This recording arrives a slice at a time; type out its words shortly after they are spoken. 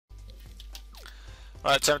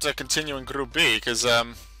Alright, time to continue in Group B, because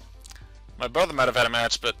my brother might have had a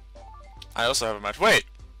match, but I also have a match. Wait!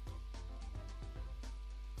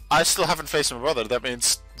 I still haven't faced my brother. That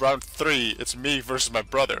means round 3, it's me versus my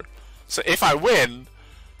brother. So if I win,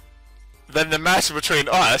 then the match between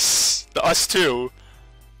us, us two,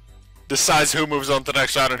 decides who moves on to the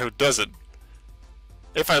next round and who doesn't.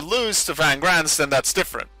 If I lose to VanGrants, then that's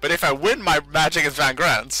different. But if I win my match against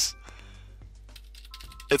VanGrants,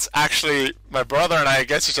 it's actually my brother and I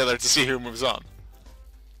against each other to see who moves on.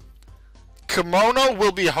 Kimono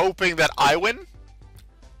will be hoping that I win,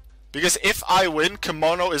 because if I win,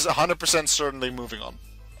 Kimono is 100% certainly moving on.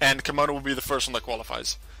 And Kimono will be the first one that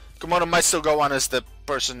qualifies. Kimono might still go on as the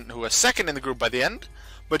person who is second in the group by the end,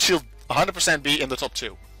 but she'll 100% be in the top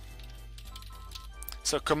 2.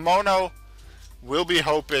 So Kimono will be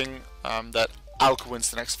hoping that Auke wins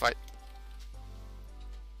the next fight.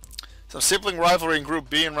 Some sibling rivalry in Group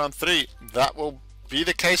B in round 3. That will be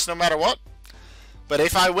the case no matter what. But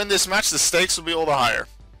if I win this match, the stakes will be all the higher.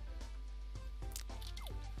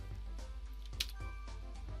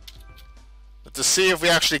 But to see if we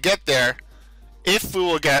actually get there, if we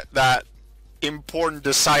will get that important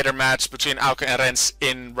decider match between Auke and Rens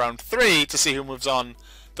in round 3 to see who moves on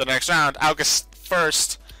to the next round. Auke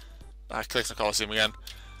first. I clicked the Coliseum again.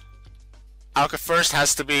 Auke first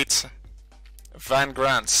has to beat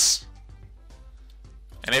VanGrants.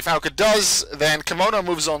 And if Auke does, then Kimono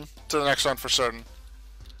moves on to the next round for certain.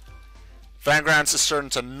 VanGrants is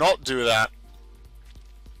certain to not do that.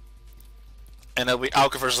 And it'll be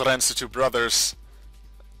Auke versus Rens, the two brothers,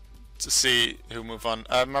 to see who move on.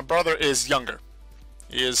 My brother is younger.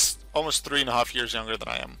 He is almost 3.5 years younger than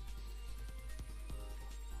I am.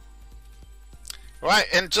 Right,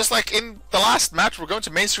 and just like in the last match, we're going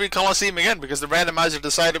to Main Street Coliseum again, because the randomizer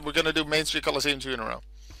decided we're going to do Main Street Coliseum 2 in a row.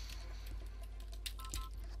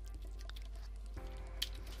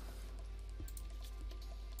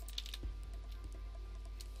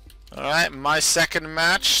 Alright, my second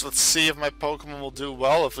match. Let's see if my Pokemon will do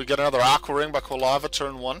well. If we get another Aqua Ring by Kolava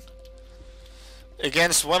turn 1.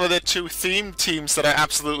 Against one of the 2 themed teams that I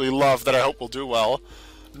absolutely love, that I hope will do well.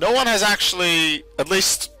 No one has actually, at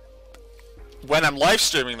least when I'm live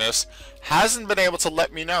streaming this, hasn't been able to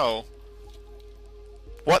let me know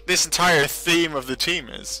what this entire theme of the team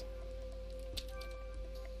is.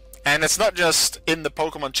 And it's not just in the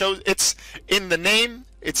Pokemon chosen, it's in the name,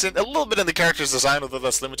 it's in a little bit in the character's design, although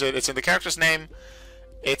that's limited. It's in the character's name,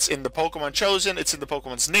 it's in the Pokemon chosen, it's in the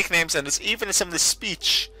Pokemon's nicknames, and it's even in some of the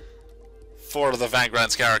speech for the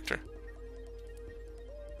VanGrants character.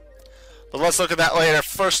 But let's look at that later.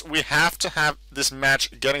 First, we have to have this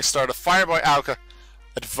match getting started. Fireboy Auke,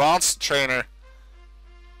 Advanced Trainer,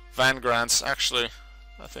 VanGrants. Actually,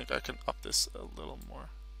 I think I can up this a little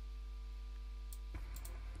more.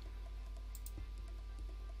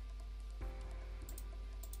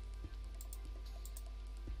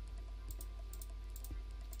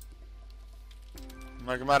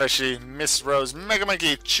 Megamarashi, Miss Rose,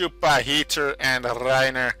 Megamaki, Chupa, Heater, and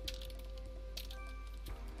Reiner.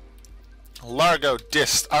 Largo,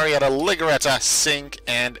 Dist, Arietta, Ligaretta, Sink,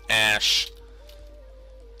 and Ash.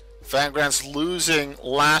 VanGrants losing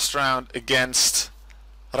last round against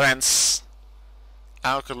Rens.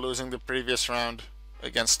 Auke losing the previous round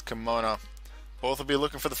against Kimono. Both will be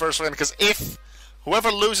looking for the first win, because if whoever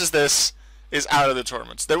loses this is out of the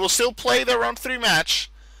tournaments, they will still play their round 3 match,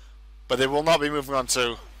 but they will not be moving on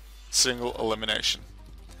to single elimination.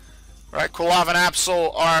 Right, Kolava and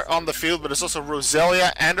Absol are on the field, but it's also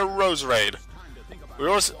Roselia and a Roserade. We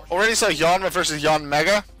already saw Yanma versus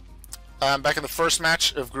Yanmega back in the first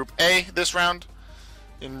match of Group A this round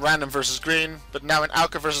in Random versus Green, but now in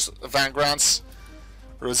Auke versus VanGrants,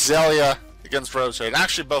 Roselia against Roserade.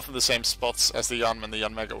 Actually, both in the same spots as the Yanma and the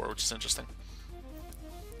Yanmega were, which is interesting.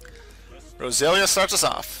 Roselia starts us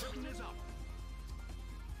off.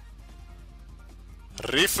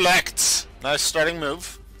 Reflect. Nice starting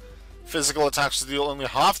move. Physical attacks deal only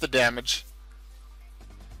half the damage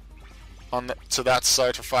to that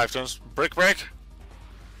side for 5 turns. Brick Break.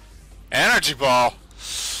 Energy Ball.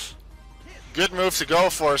 Good move to go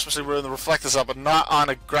for, especially when the Reflect is up, but not on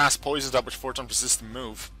a Grass Poison up, which 4 times resistant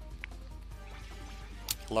move.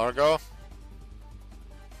 Largo.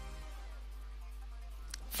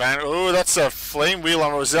 Ooh, that's a Flame Wheel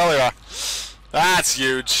on Roselia. That's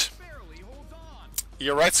huge.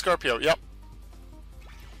 You're right, Scorpio. Yep.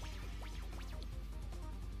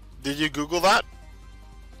 Did you Google that?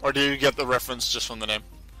 Or do you get the reference just from the name?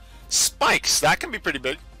 Spikes! That can be pretty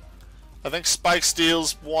big. I think Spikes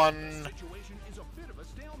deals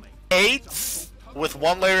 1/8 with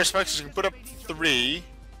 1 layer of spikes. You can put up 3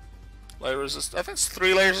 layers. I think it's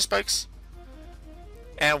 3 layers of spikes.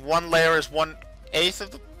 and one layer is 1/8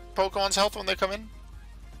 of the Pokemon's health when they come in.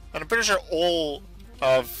 And I'm pretty sure all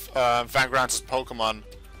of VanGrants' Pokemon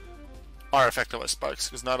are affected by spikes,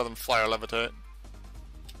 because none of them fly or levitate.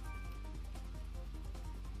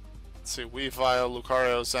 Let's see, Weavile,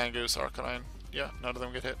 Lucario, Zangoose, Arcanine. Yeah, none of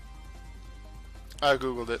them get hit. I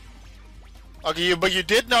googled it. Okay, but you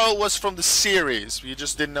did know it was from the series, you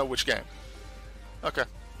just didn't know which game. Okay.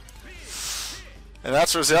 And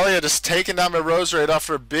that's Roselia just taking down my Roserade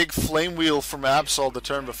after a big flame wheel from Absol the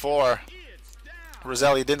turn before.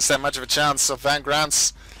 Roselia didn't stand much of a chance, so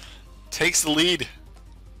VanGrants takes the lead.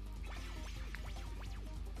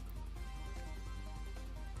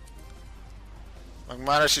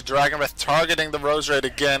 Magmanashi Dragon Breath targeting the Roserade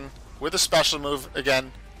again with a special move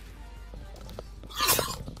again.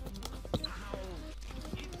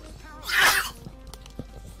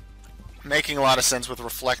 Making a lot of sense with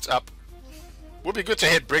Reflect up. Would be good to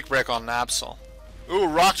hit Brick Break on Absol. Ooh,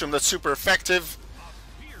 Rock Tomb, that's super effective.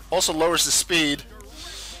 Also lowers the speed.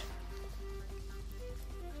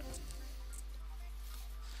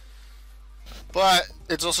 But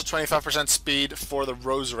it's also 25% speed for the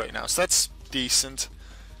Roserade now, so that's decent.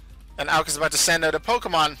 And Auke's about to send out a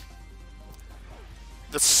Pokemon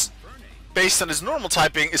that's based on his normal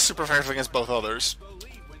typing is super effective against both others.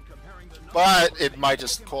 But it might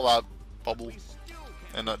just call out Bubble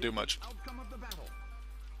and not do much.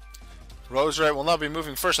 Roserade will not be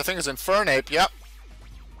moving first. I think it's Infernape, yep.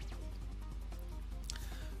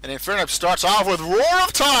 And Infernape starts off with Roar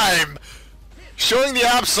of Time! Showing the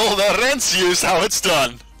Absol that Rents used how it's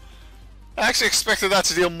done. I actually expected that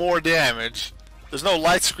to deal more damage. There's no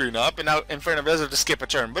light screen up, and now Infernape does have to skip a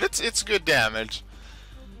turn, but it's good damage.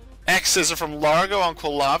 X-Scissor from Largo on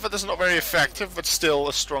Quilava. That's not very effective, but still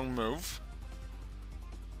a strong move.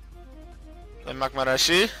 Then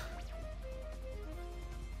Magmarashi.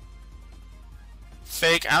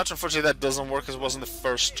 Fake Out. Unfortunately, that doesn't work because it wasn't the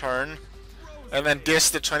first turn. And then Diss,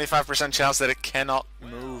 the 25% chance that it cannot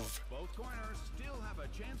move.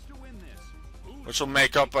 Which will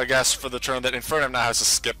make up, I guess, for the turn that Infernape now has to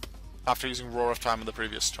skip after using Roar of Time in the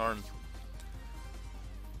previous turn.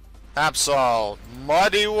 Absol.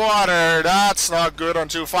 Muddy Water. That's not good on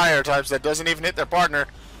two fire types. That doesn't even hit their partner.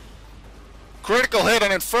 Critical hit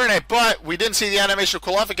on Infernape, but we didn't see the animation of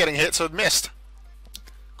Quilava getting hit, so it missed.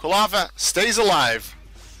 Quilava stays alive.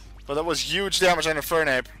 But that was huge damage on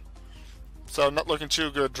Infernape. So not looking too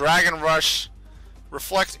good. Dragon Rush.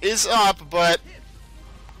 Reflect is up, but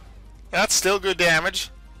that's still good damage.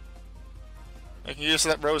 Making use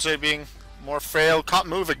of that Roserade being more frail. Can't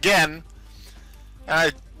move again.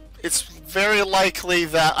 It's very likely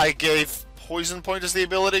that I gave Poison Point as the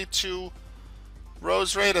ability to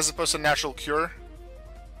Roserade as opposed to Natural Cure.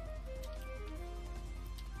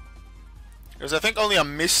 Because I think only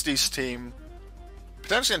on Misty's team,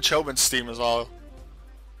 potentially on Chobin's team as well,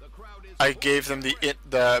 I gave them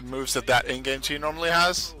the moves that in-game team normally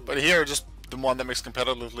has. But here, just the one that makes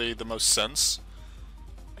competitively the most sense.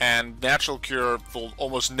 And Natural Cure will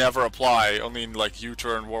almost never apply, only in like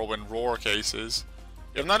U-turn, Whirlwind, Roar cases.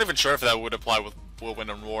 I'm not even sure if that would apply with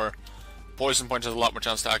Whirlwind and Roar. Poison Point has a lot more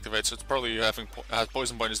chance to activate, so it's probably having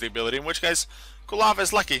Poison Point as the ability, in which case Quilava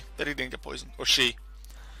is lucky that he didn't get poisoned, or she.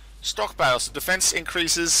 Stockpile, so defense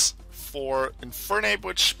increases for Infernape,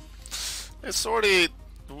 which it's already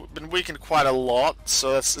been weakened quite a lot,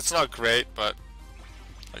 so it's not great, but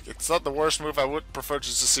like it's not the worst move. I would prefer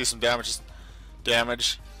just to see some damage.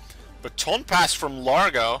 But Taunt Pass from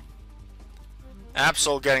Largo.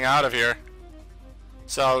 Absol getting out of here.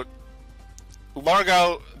 So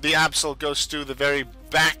Largo, the Absol goes to the very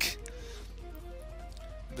back.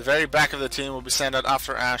 The very back of the team will be sent out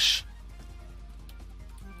after Ash.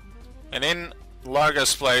 And in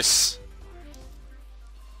Largo's place,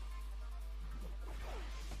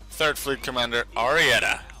 Third Fleet Commander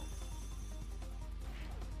Arietta.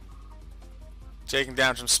 Taking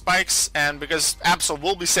down some spikes, and because Absol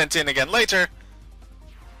will be sent in again later,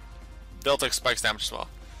 they'll take spikes damage as well.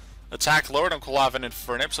 Attack lowered on Quilava and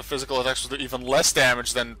Infernape, so physical attacks will do even less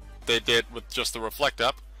damage than they did with just the Reflect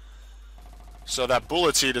up. So that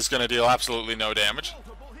Bullet Seed is going to deal absolutely no damage.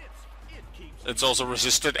 It's also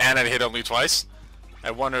resisted and it hit only twice.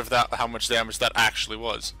 I wonder if how much damage that actually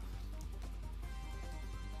was.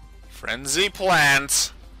 Frenzy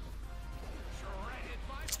Plant.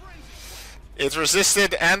 It's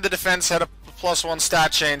resisted and the defense had a +1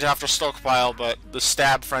 stat change after Stockpile, but the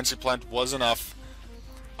stab Frenzy Plant was enough.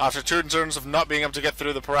 After 2 turns of not being able to get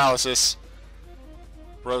through the paralysis,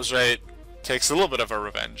 Roserade takes a little bit of her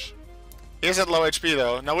revenge. He is at low HP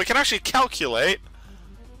though. Now we can actually calculate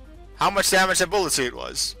how much damage that Bullet Seed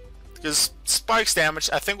was. Because Spike's damage,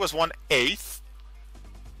 I think, was 1/8.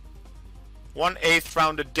 1/8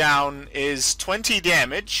 rounded down is 20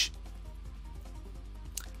 damage.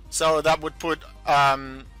 So that would put Arcanine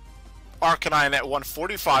at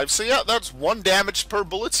 145. So yeah, that's 1 damage per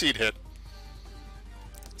Bullet Seed hit.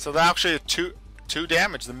 So that's actually 2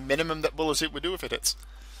 damage, the minimum that Bullet Seed would do if it hits.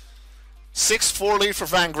 6-4 lead for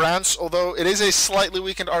VanGrants, although it is a slightly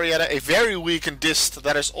weakened Arietta, a very weakened Dist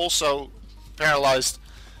that is also paralyzed,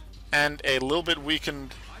 and a little bit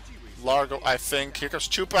weakened Largo, I think. Here comes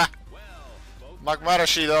Chupa.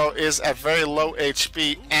 Magmarashi, though, is at very low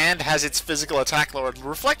HP and has its physical attack lowered.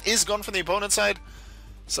 Reflect is gone from the opponent's side,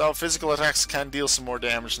 so physical attacks can deal some more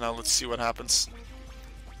damage. Now let's see what happens.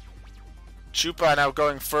 Chupa now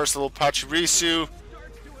going first, a little Pachirisu.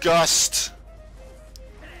 Gust.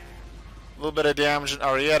 A little bit of damage in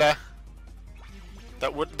Arietta.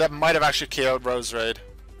 That might have actually KO'd Roserade,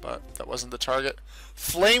 but that wasn't the target.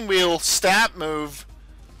 Flame Wheel, stab move.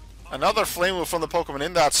 Another Flame Wheel from the Pokemon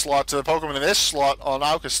in that slot to the Pokemon in this slot on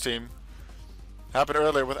Auke's team. Happened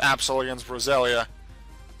earlier with Absol against Roselia.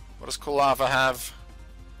 What does Kulava have?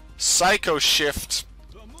 Psycho Shift.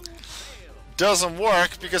 Doesn't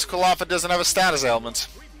work because Kulava doesn't have a status ailment.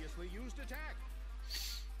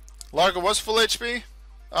 Largo was full HP?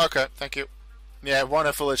 Okay, thank you. Yeah, it won't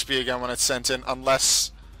have full HP again when it's sent in,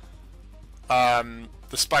 unless the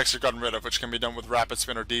spikes are gotten rid of, which can be done with Rapid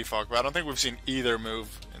Spin or Defog, but I don't think we've seen either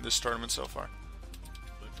move in this tournament so far.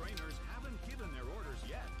 The trainers haven't given their orders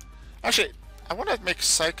yet. Actually, I want to make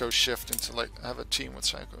Psycho Shift into, like, have a team with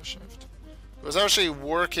Psycho Shift. I was actually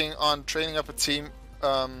working on training up a team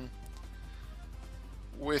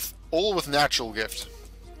with Natural Gift.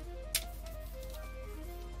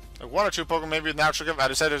 Like 1 or 2 Pokemon maybe with Natural Gift. I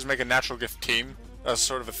decided to make a Natural Gift team as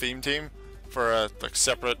sort of a theme team for like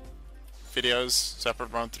separate videos,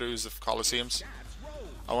 separate run-throughs of Colosseums.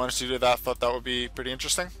 I wanted to do that, thought that would be pretty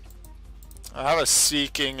interesting. I have a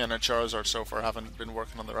Seeking and a Charizard so far, haven't been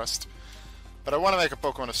working on the rest. But I want to make a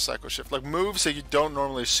Pokemon of Psycho Shift, like moves that you don't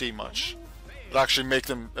normally see much, but actually make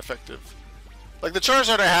them effective. Like the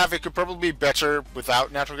Charizard I have, it could probably be better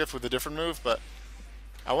without Natural Gift with a different move, but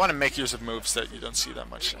I want to make use of moves that you don't see that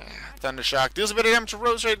much. Thunder Shock deals a bit of damage to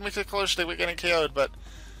Roserade, makes it close to getting KO'd, but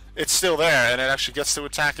it's still there, and it actually gets to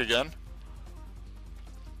attack again.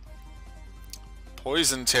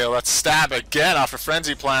 Poison Tail, that's stab again after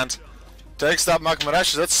Frenzy Plant. Takes that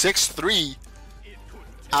Magmarashi, that's 6-3.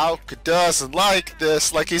 Auke doesn't like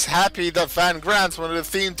this, like he's happy that VanGrants, one of the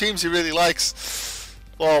theme teams he really likes.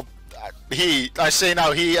 Well, I say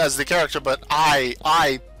now he as the character, but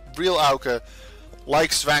real Auke,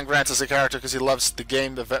 likes VanGrants as a character because he loves the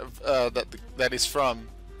game that he's from.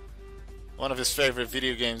 One of his favorite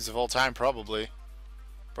video games of all time, probably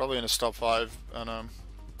in his top 5. And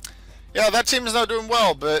yeah, that team is now doing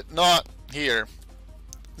well, but not here.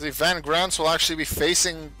 The VanGrants will actually be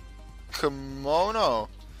facing Kimono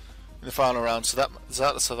in the final round, so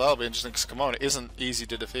that'll be interesting because Kimono isn't easy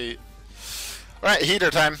to defeat. All right, heater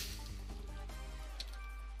time.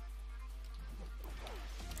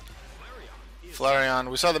 Flareon.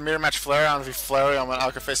 We saw the mirror match Flareon v Flareon when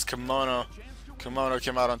Auke faced Kimono. Kimono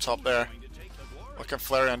came out on top there. What can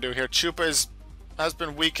Flareon do here? Chupa has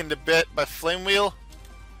been weakened a bit by Flame Wheel,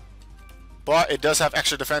 but it does have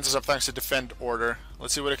extra defenses up thanks to Defend Order.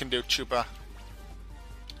 Let's see what it can do. Chupa.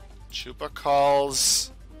 Chupa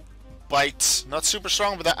calls Bite. Not super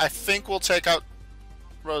strong, but that I think will take out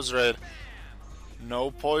Roserade.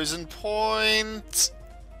 No poison point.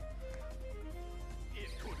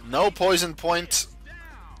 No poison point.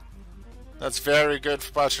 That's very good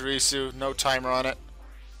for Pachirisu. No timer on it.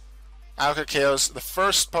 Auke KOs the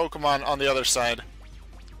first Pokemon on the other side.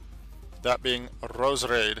 That being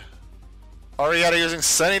Roserade. Arietta using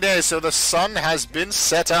Sunny Day, so the sun has been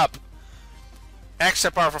set up.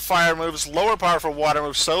 Extra power for fire moves, lower power for water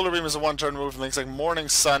moves. Solar Beam is a one-turn move. Things like Morning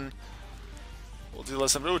Sun will do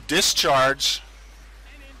less than Discharge.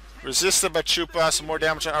 Resisted by Chupa, some more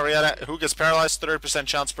damage on Arietta, who gets paralyzed, 30%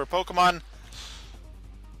 chance per Pokemon.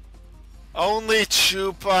 Only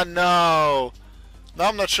Chupa, no. Now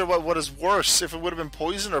I'm not sure what is worse, if it would have been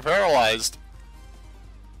poisoned or paralyzed.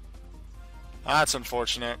 That's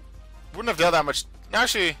unfortunate. Wouldn't have done that much.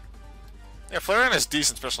 Actually, yeah, Flareon has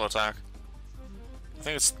decent special attack.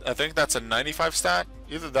 I think that's a 95 stat.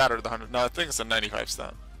 Either that or the 100. No, I think it's a 95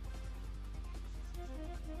 stat.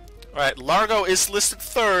 Alright, Largo is listed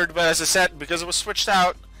 3rd, but as I said, because it was switched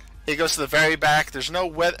out, it goes to the very back. There's no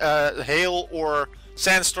hail or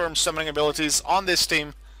sandstorm summoning abilities on this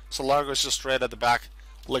team, so Largo is just right at the back.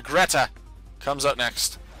 Legretta comes out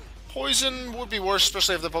next. Poison would be worse,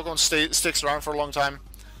 especially if the Pokemon sticks around for a long time.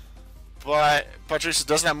 But Patricia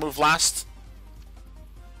doesn't have move last,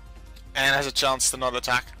 and has a chance to not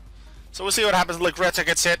attack. So we'll see what happens. Legretta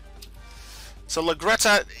gets hit. So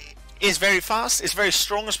Legretta is very fast, it's very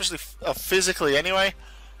strong, especially physically anyway,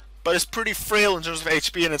 but it's pretty frail in terms of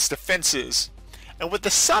HP and its defenses. And with the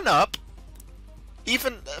sun up,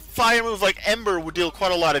 even a fire move like Ember would deal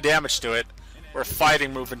quite a lot of damage to it, or a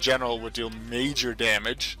fighting move in general would deal major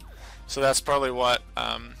damage. So that's probably what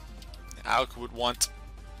Auke would want.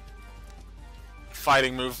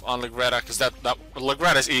 Fighting move on Legretta, because that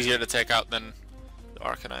Legretta is easier to take out than the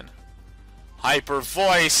Arcanine. Hyper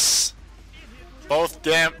Voice! Both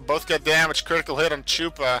get damage, critical hit on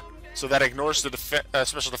Chupa, so that ignores the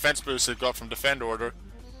special defense boost it got from Defend Order.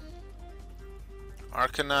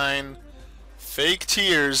 Arcanine, Fake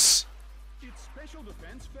Tears,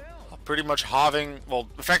 pretty much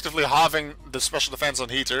effectively halving the special defense on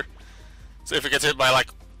Heater. So if it gets hit by like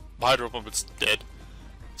Hydro Pump, it's dead.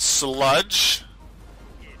 Sludge,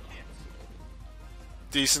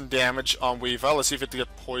 decent damage on Weavile. Let's see if it gets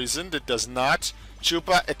poisoned. It does not.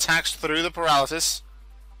 Chupa attacks through the paralysis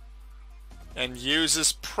and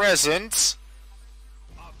uses Present.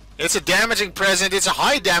 It's a damaging Present, it's a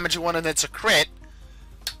high damaging one, and it's a crit.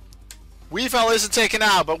 Weavile isn't taken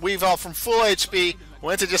out, but Weavile from full HP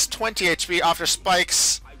went to just 20 HP after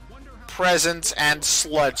Spikes, Present, and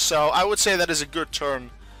Sludge. So I would say that is a good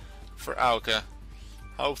turn for Auke.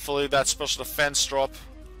 Hopefully that special defense drop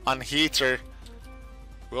on Heater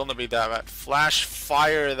will not be that bad. Flash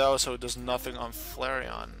Fire though, so it does nothing on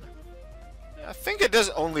Flareon. I think it does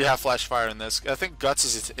only have Flash Fire in this. I think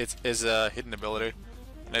Guts is a hidden ability.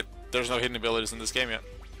 And there's no hidden abilities in this game yet.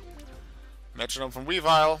 Metronome from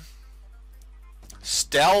Weavile.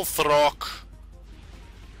 Stealth Rock.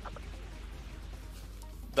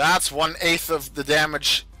 That's 1/8 of the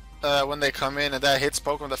damage when they come in, and that hits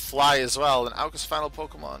Pokemon that fly as well. And Auke's final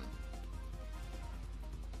Pokemon.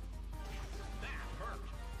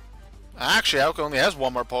 Actually, Auke only has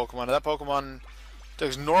one more Pokemon, and that Pokemon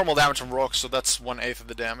takes normal damage from rocks, so that's 1/8 of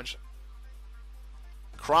the damage.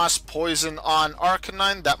 Cross Poison on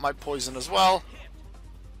Arcanine, that might poison as well.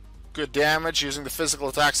 Good damage using the physical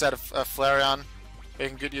attacks out of Flareon,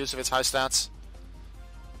 making good use of its high stats.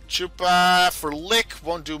 Chupa for Lick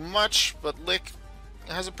won't do much, but Lick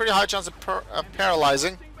has a pretty high chance of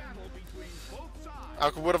paralyzing. I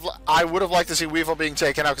would have liked to see Weavile being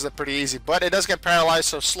taken out because that's pretty easy, but it does get paralyzed,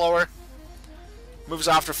 so slower. Moves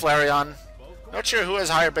after Flareon. Not sure who has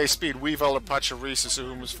higher base speed, Weavile or Pachirisu,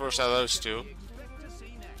 who was first out of those two.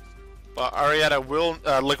 But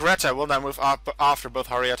Legretta will now move up after both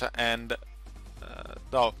Arietta and...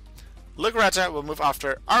 Legretta will move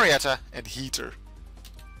after Arietta and Heater.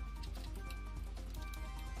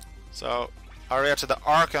 So, Arietta the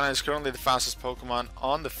Arcanine is currently the fastest Pokemon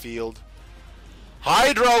on the field.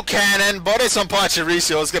 Hydro Cannon, but it's on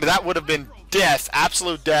Pachirisu. That would have been death,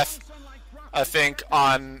 absolute death, I think,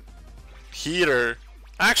 on Heater.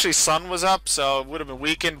 Actually, Sun was up, so it would have been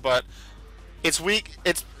weakened, but it's weak.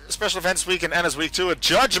 It's special defense weakened and is weak to a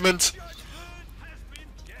Judgment.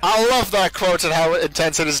 I love that quote and how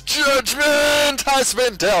intense it is. Judgment has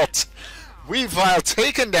been dealt. Weavile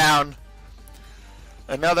taken down.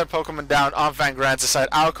 Another Pokemon down on VanGrants' side.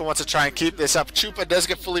 Auke wants to try and keep this up. Chupa does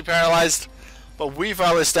get fully paralyzed, but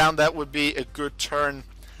Weavile is down. That would be a good turn.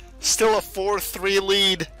 Still a 4-3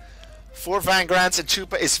 lead for VanGrants, and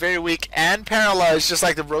Chupa is very weak and paralyzed, just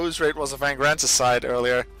like the Rose Raid was on VanGrants' side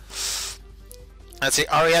earlier. Let's see,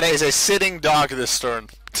 Arietta is a sitting dog this turn.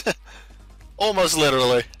 Almost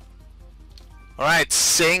literally. Alright,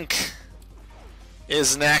 Sink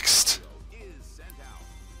is next.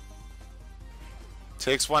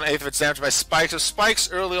 Takes 1/8 of its damage by Spikes. So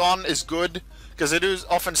Spikes early on is good, because they do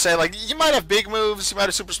often say, like, you might have big moves, you might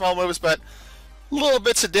have super small moves, but little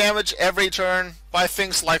bits of damage every turn by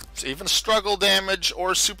things like even struggle damage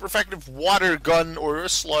or super effective water gun or a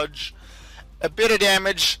sludge. A bit of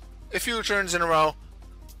damage a few turns in a row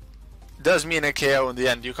does mean a KO in the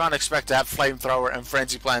end. You can't expect to have Flamethrower and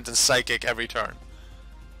Frenzy Plant and Psychic every turn.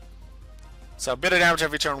 So a bit of damage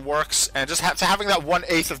every turn works, and just having that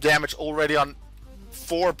 1/8 of damage already on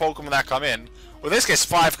 4 Pokemon that come in, well, in this case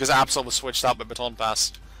 5 because Absol was switched out by Baton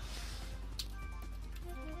Pass,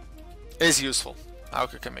 is useful.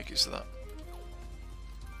 Auke can make use of that.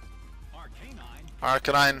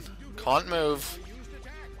 Arcanine can't move.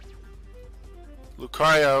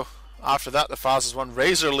 Lucario, after that, the fastest one.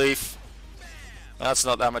 Razor Leaf. That's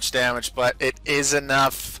not that much damage, but it is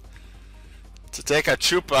enough to take a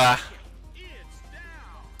Chupa.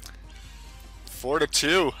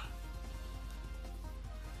 4-2.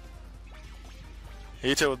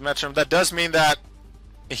 Heater with Metronome. That does mean that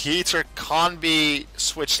Heater can't be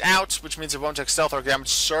switched out, which means it won't take Stealth Rock damage.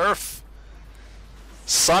 Surf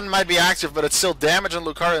Sun might be active, but it's still damage on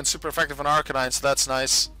Lucario and super effective on Arcanine, so that's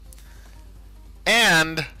nice.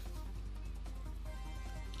 And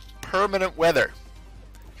permanent weather.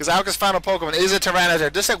 Because Auke's final Pokemon is a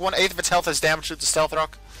Tyranitar. Just like 1/8 of its health is damage due to Stealth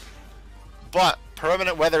Rock. But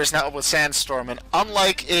permanent weather is now up with Sandstorm, and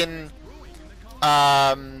unlike in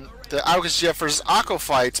the Auke's GF versus Auke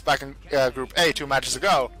fights back in Group A 2 matches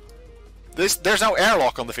ago, there's no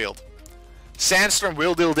airlock on the field. Sandstorm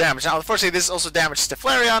will deal damage. Now, unfortunately, this is also damage to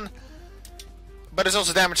Flareon, but it's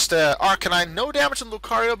also damage to Arcanine. No damage on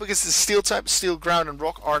Lucario because the Steel type, Steel, Ground, and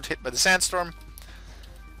Rock aren't hit by the Sandstorm.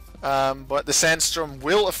 But the Sandstorm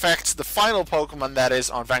will affect the final Pokemon that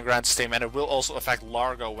is on VanGrants' team, and it will also affect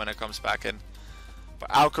Largo when it comes back in.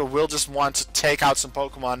 But Auke will just want to take out some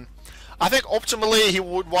Pokemon. I think optimally he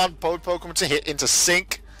would want both Pokemon to hit into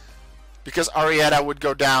Sync, because Arietta would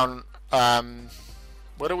go down,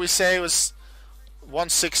 what do we say, it was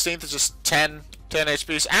 1/16 is just 10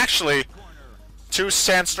 HPs. Actually, 2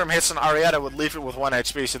 Sandstorm hits on Arietta would leave it with 1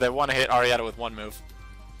 HP, so they want to hit Arietta with 1 move.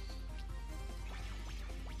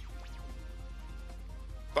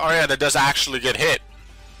 But Arietta does actually get hit.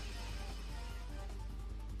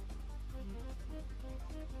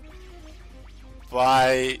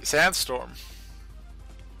 By Sandstorm.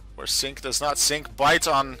 Where Sync does not. Sync bites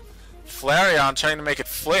on Flareon, trying to make it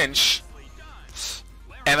flinch.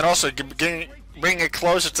 And then also bring it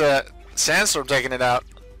closer to Sandstorm taking it out.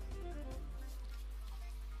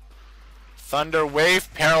 Thunder Wave,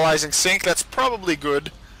 paralyzing Sync, that's probably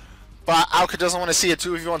good. But Auke doesn't want to see a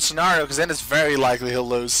 2v1 scenario, because then it's very likely he'll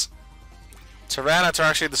lose. Tyranitar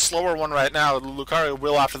actually the slower one right now. Lucario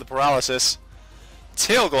will after the paralysis.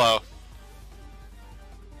 Tail Glow.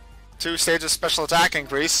 2 stages special attack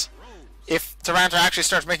increase. If Tyranitar actually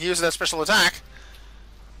starts making use of that special attack,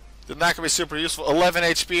 then that could be super useful. 11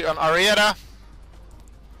 HP on Arietta.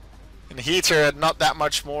 And Heater had not that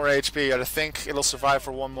much more HP. I think it'll survive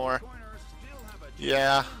for 1 more.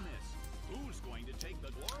 Yeah.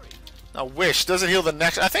 Now Wish, does it heal the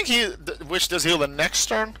next... I think Wish does heal the next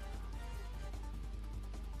turn.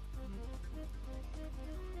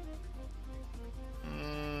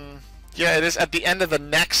 Yeah, it is at the end of the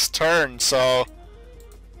next turn, so...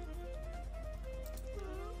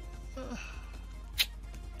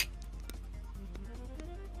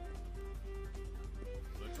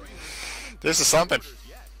 This is something.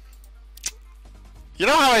 You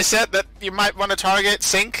know how I said that you might want to target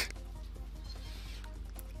Sync?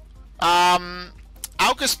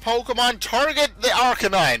 Auke's Pokemon, target the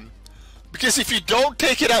Arcanine. Because if you don't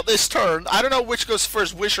take it out this turn, I don't know which goes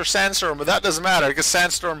first, Wish or Sandstorm, but that doesn't matter, because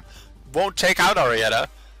Sandstorm won't take out Arietta.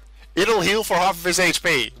 It'll heal for half of his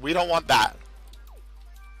HP. We don't want that.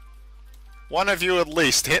 One of you at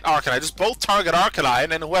least hit Arcanine. Just both target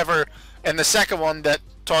Arcanine, and whoever, and the second one that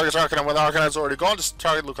targets Arcanine when Arcanine's already gone, just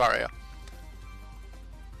target Lucario.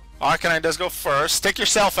 Arcanine does go first. Take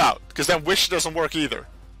yourself out, because then Wish doesn't work either.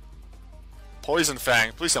 Poison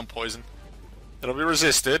Fang. Please don't poison. It'll be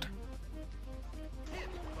resisted.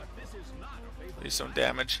 Please don't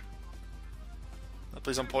damage.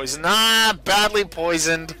 Please don't poison. Ah, badly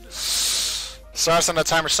poisoned. Starts on the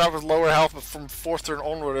timer. Start with lower health, but from 4th turn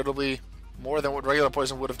onward, it'll be more than what regular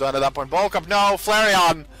poison would have done at that point. Bulk up. No,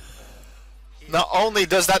 Flareon. Not only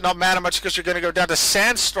does that not matter much because you're going to go down to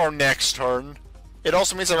Sandstorm next turn, it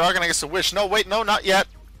also means that Arcanine gets a Wish. No, wait, no, not yet.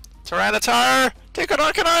 Tyranitar, take on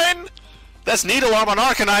Arcanine. That's Needle Arm on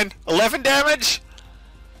Arcanine. 11 damage.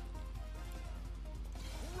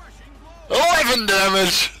 11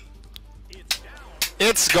 damage.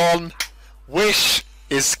 It's gone. Wish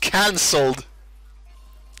is cancelled.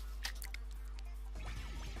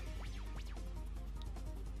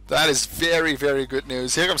 That is very, very good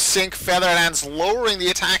news. Here comes Sync Featherlands, lowering the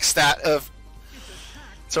attack stat of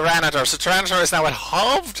Tyranitar. So Tyranitar is now at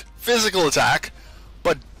halved physical attack,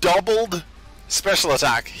 but doubled special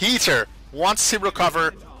attack. Heater wants to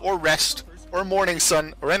recover, or rest, or Morning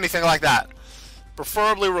Sun, or anything like that.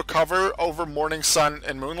 Preferably recover over Morning Sun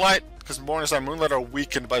and Moonlight, because Morning Sun and Moonlight are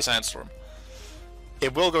weakened by Sandstorm.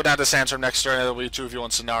 It will go down to Sandstorm next turn, and it'll be a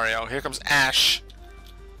 2v1 scenario. Here comes Ash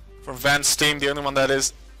from Van's team, the only one that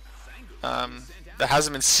is that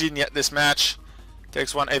hasn't been seen yet this match.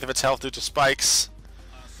 Takes 1/8 of its health due to spikes.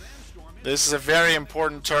 This is a very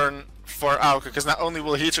important turn for Auke, because not only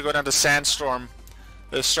will Heater go down to Sandstorm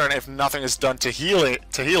this turn if nothing is done to heal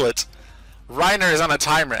it, Reiner is on a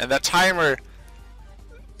timer, and that timer,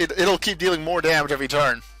 it'll keep dealing more damage every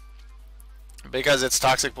turn because it's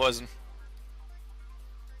toxic poison.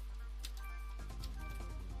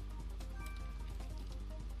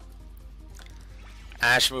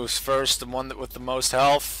 Ash moves first, the one with the most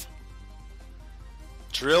health.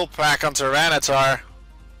 Drill Pack on Tyranitar.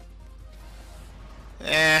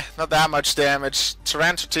 Not that much damage.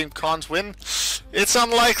 Taranto team can't win. It's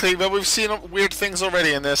unlikely, but we've seen weird things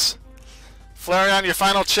already in this. Flareon, your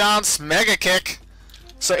final chance. Mega Kick.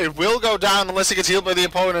 So it will go down unless it gets healed by the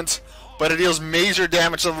opponent, but it deals major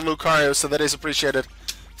damage to the Lucario, so that is appreciated.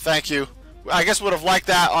 Thank you. I guess would have liked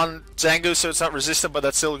that on Zangoose so it's not resistant, but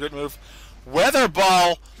that's still a good move. Weather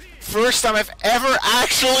Ball. First time I've ever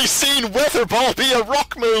actually seen Weather Ball be a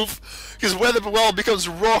rock move, because Weather Ball becomes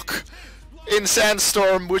rock in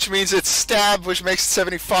Sandstorm, which means it's stab, which makes it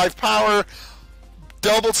 75 power.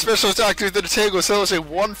 Doubled special attack to the Tego, so it's a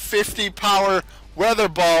 150 power Weather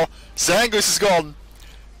Ball. Zangoose is gone.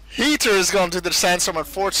 Heater is gone to the Sandstorm,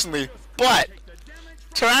 unfortunately. But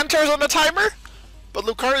Taranto's on the timer. But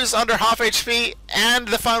Lucario is under half HP, and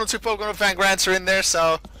the final two Pokemon of VanGrants are in there,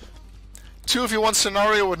 so 2v1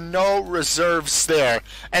 scenario with no reserves there.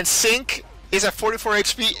 And Sync is at 44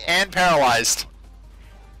 HP and paralyzed.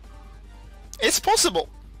 It's possible.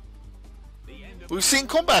 We've seen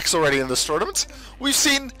comebacks already in this tournament. We've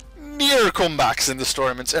seen near comebacks in this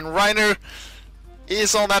tournament, and Reiner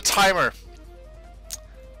is on that timer.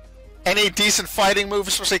 Any decent fighting move,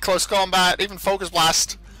 especially close combat, even Focus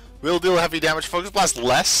Blast, will deal heavy damage. Focus Blast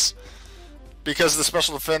less, because of the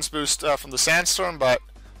special defense boost from the Sandstorm, but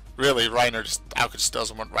really, Auke just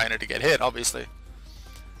doesn't want Reiner to get hit, obviously.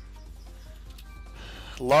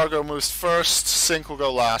 Largo moves first, Sync will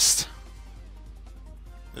go last.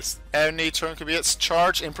 This any turn could be its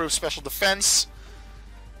charge, improves special defense.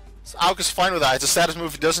 So Auke's fine with that. It's a status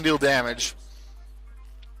move, it doesn't deal damage.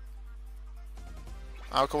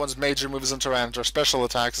 Auke one's major moves into Tyranitar. Special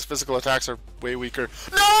attacks, his physical attacks are way weaker.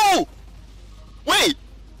 No! Wait!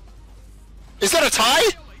 Is that a tie?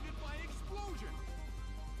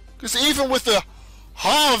 Because even with the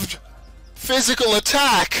halved physical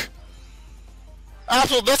attack,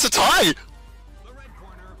 that's a tie!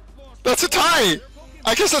 That's a tie!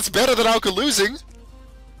 I guess that's better than Auke losing.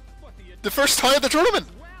 The first tie of the tournament.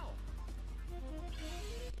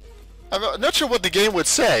 I'm not sure what the game would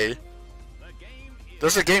say.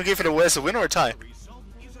 Does the game give it away as a win or a tie?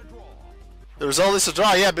 The result is a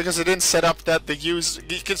draw, yeah, because it didn't set up that the user...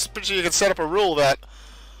 You can set up a rule that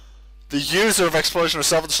the user of Explosion or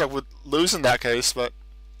Self-Destruct would lose in that case, but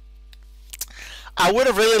I would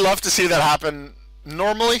have really loved to see that happen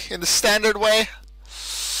normally, in the standard way.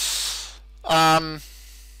 I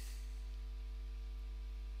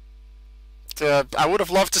would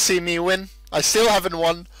have loved to see me win. I still haven't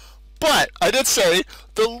won. But I did say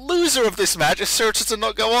the loser of this match is certain to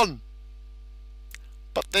not go on.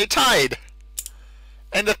 But they tied.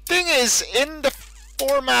 And the thing is, in the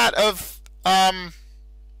format of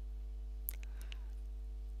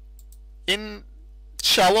in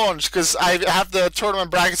Challenge, because I have the tournament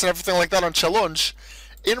brackets and everything like that on Challenge,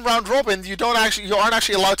 in round robin you aren't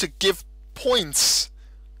actually allowed to give points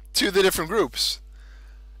to the different groups.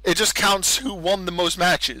 It just counts who won the most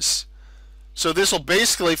matches. So this will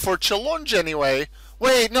basically, for Challenge anyway...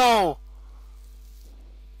 Wait, no!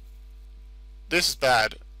 This is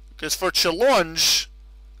bad. Because for Challenge,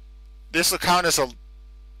 this will count as a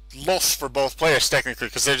loss for both players, technically,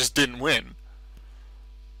 because they just didn't win.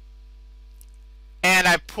 And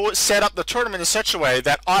I set up the tournament in such a way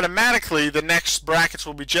that automatically the next brackets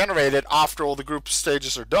will be generated after all the group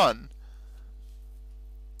stages are done.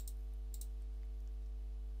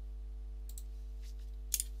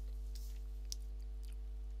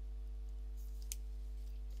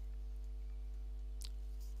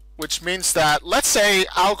 Which means that, let's say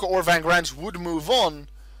Auke or VanGrants would move on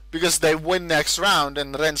because they win next round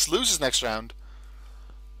and Rens loses next round.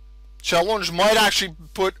 Challenge might actually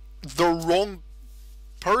put the wrong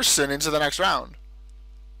person into the next round.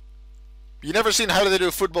 You never seen how do they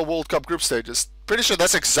do Football World Cup group stages. Pretty sure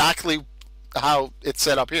that's exactly how it's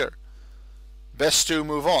set up here. Best two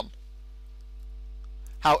move on.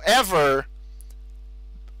 However,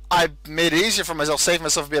 I made it easier for myself, save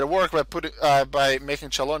myself a bit of work by making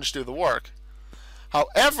Challenge do the work.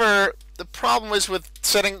 However, the problem is with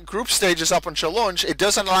setting group stages up on Challenge, it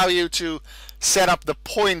doesn't allow you to set up the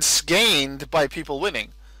points gained by people winning.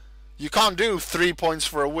 You can't do 3 points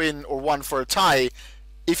for a win or 1 for a tie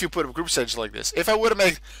if you put up group stages like this. If I would have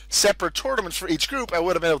made separate tournaments for each group, I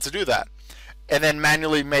would have been able to do that. And then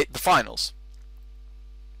manually make the finals.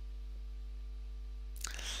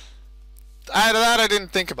 That I didn't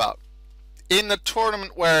think about. In a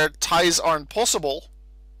tournament where ties aren't possible,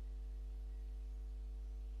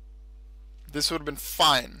 this would have been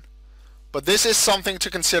fine. But this is something to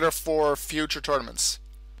consider for future tournaments.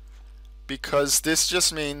 Because this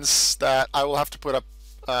just means that I will have to put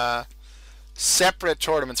up separate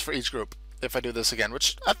tournaments for each group if I do this again.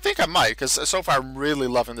 Which I think I might, because so far I'm really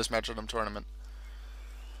loving this Metronome tournament.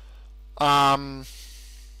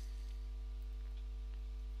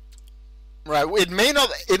 Right, it may not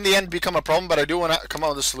in the end become a problem, but I do want to come out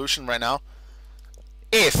with a solution right now.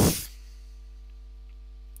 If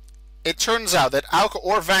it turns out that Auke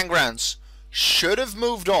or VanGrants should have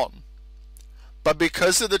moved on, but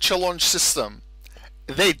because of the challenge system,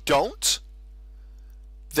 they don't,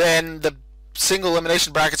 then the single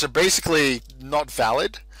elimination brackets are basically not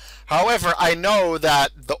valid. However, I know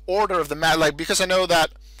that the order of the match, like, because I know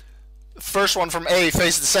that first one from A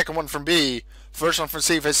faces the second one from B, first one from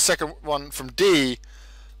C faces the second one from D,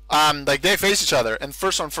 like, they face each other, and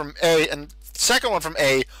first one from A and second one from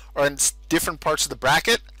A are in different parts of the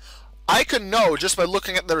bracket. I can know just by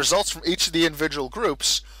looking at the results from each of the individual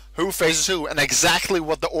groups who faces who and exactly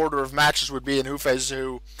what the order of matches would be and who faces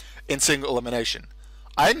who in single elimination.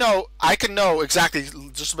 I can know exactly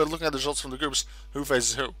just by looking at the results from the groups who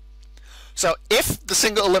faces who. So if the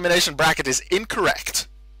single elimination bracket is incorrect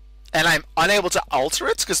and I'm unable to alter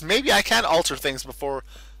it, because maybe I can alter things before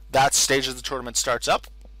that stage of the tournament starts up,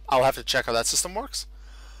 I'll have to check how that system works.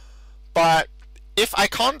 But if I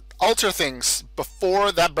can't alter things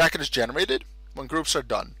before that bracket is generated, when groups are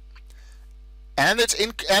done, and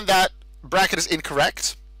that bracket is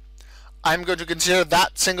incorrect, I'm going to consider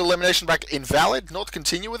that single elimination bracket invalid, not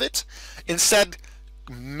continue with it. Instead,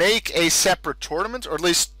 make a separate tournament, or at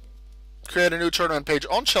least create a new tournament page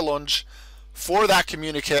on Challenge for that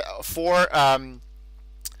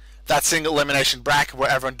that single elimination bracket where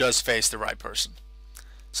everyone does face the right person.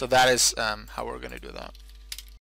 So that is how we're going to do that.